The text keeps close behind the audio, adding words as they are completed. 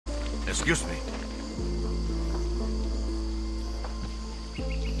Excuse me.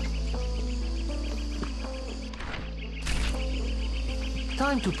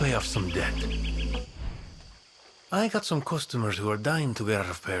 Time to pay off some debt. I got some customers who are dying to get out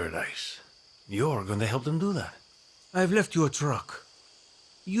of paradise. You're going to help them do that. I've left you a truck.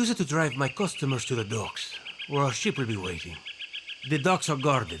 Use it to drive my customers to the docks, where our ship will be waiting. The docks are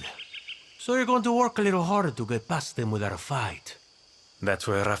guarded, so you're going to work a little harder to get past them without a fight. That's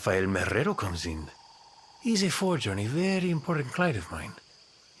where Rafael Merrero comes in. He's a forger and a very important client of mine.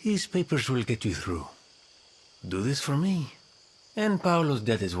 His papers will get you through. Do this for me, and Paolo's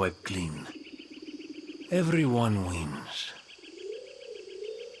debt is wiped clean. Everyone wins.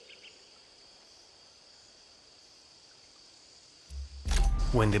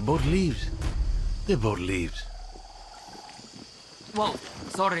 When the boat leaves, the boat leaves. Whoa,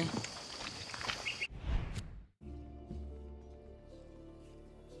 sorry.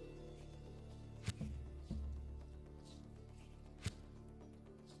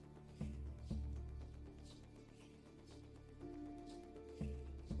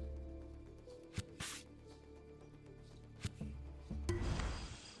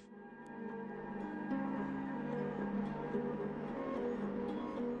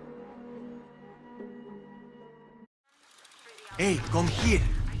 Hey, come here.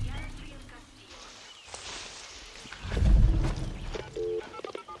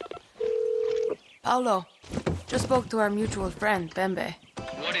 Paolo, just spoke to our mutual friend, Bembe.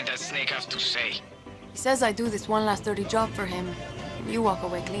 What did that snake have to say? He says I do this one last dirty job for him, and you walk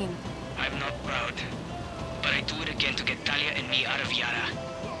away clean. I'm not proud, but I do it again to get Talia and me out of Yara.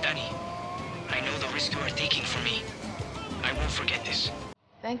 Danny, I know the risk you are taking for me. I won't forget this.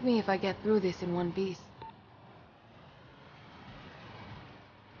 Thank me if I get through this in one piece.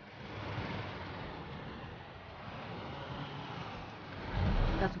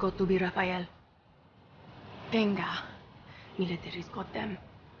 That's got to be Rafael. Venga. Military's got them.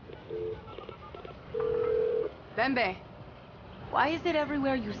 Bembe, why is it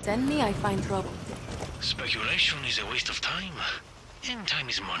everywhere you send me I find trouble? Speculation is a waste of time, and time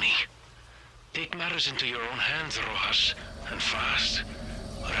is money. Take matters into your own hands, Rojas, and fast.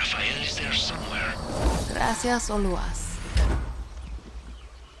 Rafael is there somewhere. Gracias, Oluas.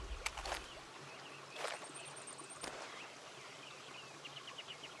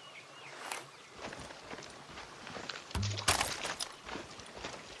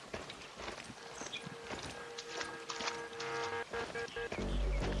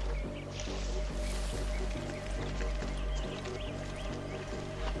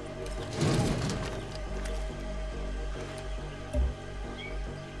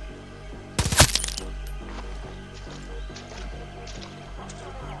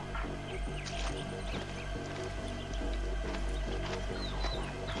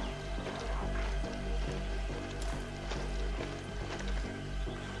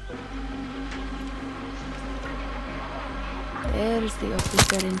 There's the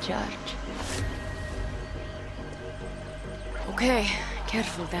officer in charge. Okay,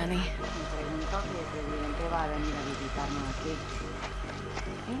 careful, Danny.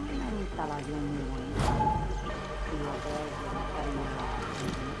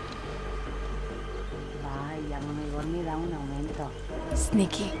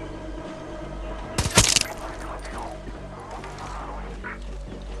 Sneaky.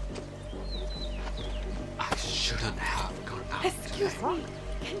 I shouldn't have gone out. Excuse me,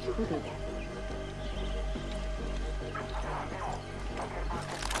 can you do that?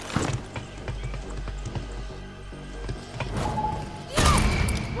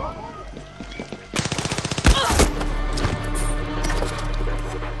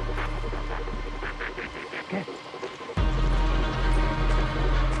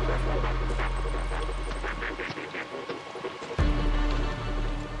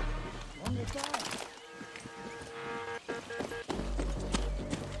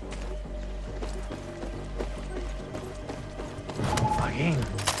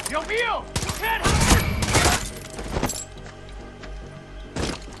 ¡Dios mío! ¡Mujer!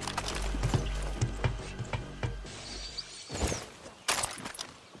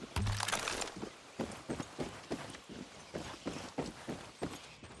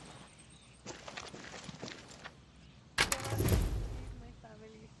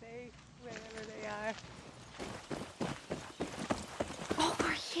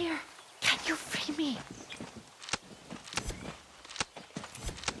 Over here. Can you free me?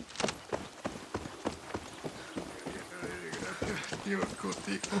 Dios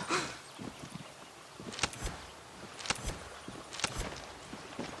contigo.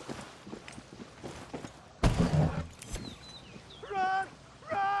 Run!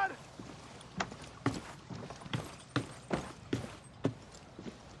 Run!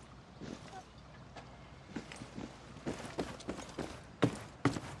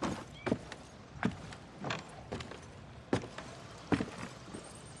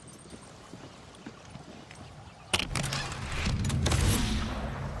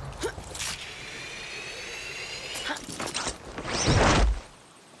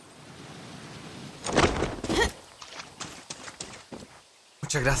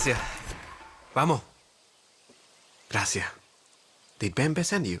 Muchas gracias. Vamos. Gracias. Did Bembe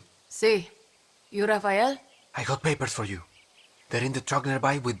send you? Sí. You, Rafael? I got papers for you. They're in the truck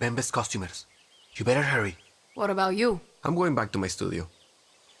nearby with Bembe's customers. You better hurry. What about you? I'm going back to my studio.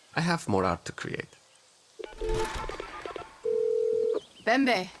 I have more art to create.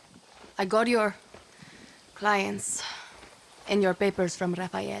 Bembe, I got your clients and your papers from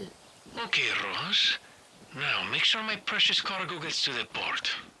Rafael. Okay, Rojas. Now, make sure my precious cargo gets to the port.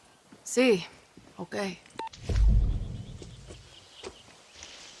 Sí. Okay.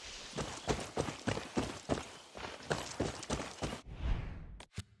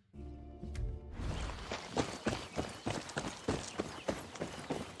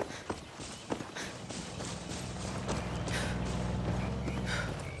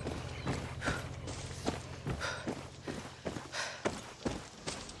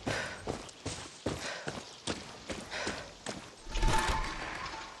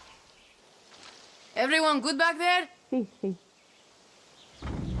 Everyone good back there? Sí, sí.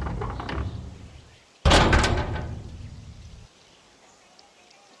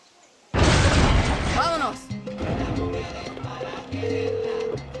 Vámonos.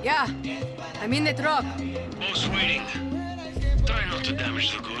 Yeah, I'm in the truck. Boss waiting. Try not to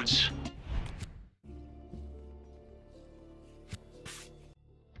damage the goods.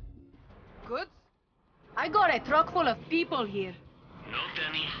 Goods? I got a truck full of people here. No,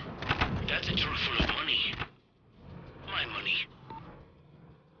 Danny. That's a truck full of money. My money.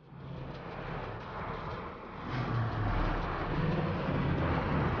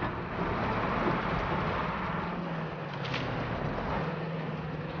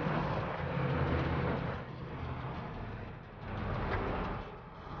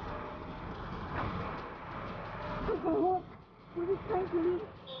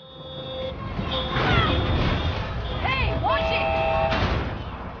 Hey, watch it!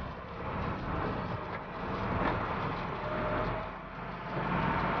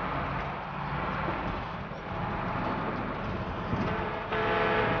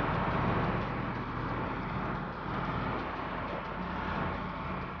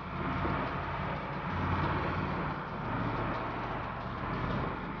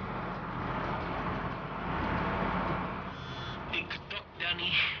 Big duck,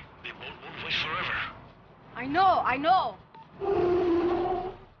 Danny. The boat won't wait forever. I know.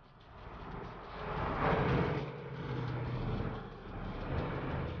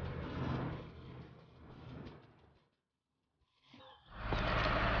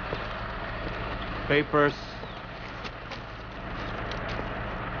 Papers.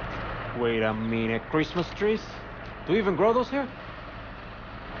 Wait a minute, Christmas trees? Do you even grow those here?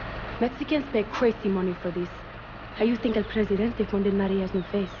 Mexicans pay crazy money for this. How you think El Presidente funded Maria's new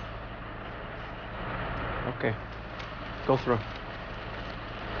face? Okay. Go through.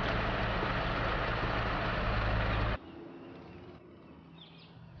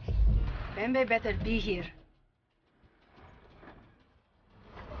 Bembe better be here.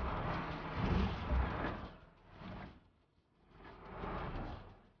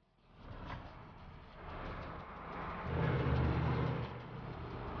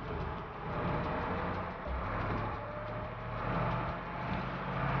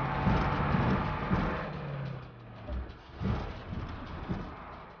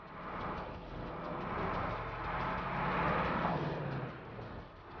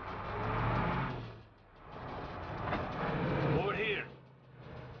 Over here.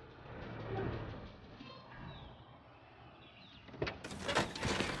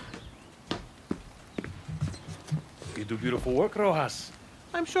 You do beautiful work, Rojas.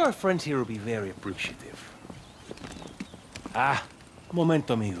 I'm sure our friends here will be very appreciative. Ah,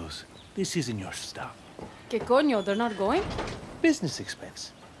 momento, amigos. This isn't your stuff. ¿Qué coño? They're not going? Business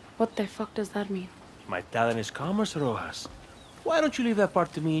expense. What the fuck does that mean? My talent is commerce, Rojas. Why don't you leave that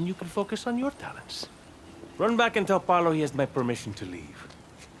part to me and you can focus on your talents? Run back and tell Paulo he has my permission to leave.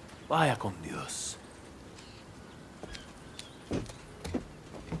 Vaya con Dios.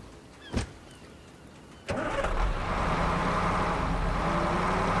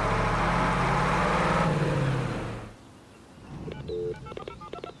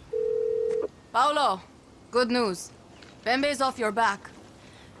 Paulo, good news. Bembe's off your back.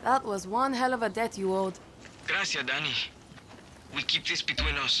 That was one hell of a debt you owed. Gracias, Danny. We keep this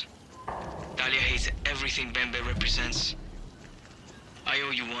between us. Talia hates everything Bembe represents. I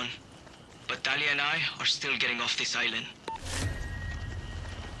owe you one. But Talia and I are still getting off this island.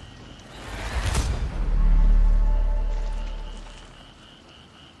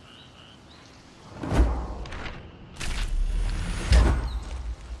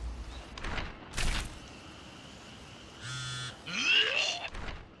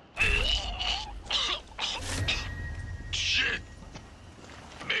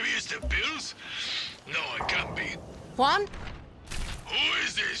 Juan? Who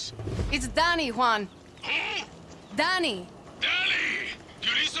is this? It's Danny, Juan. Who? Danny! Danny!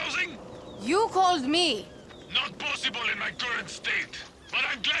 You need something? You called me! Not possible in my current state. But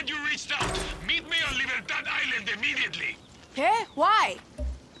I'm glad you reached out. Meet me on Libertad Island immediately. Okay? Why?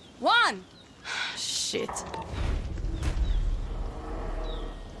 Juan! Shit.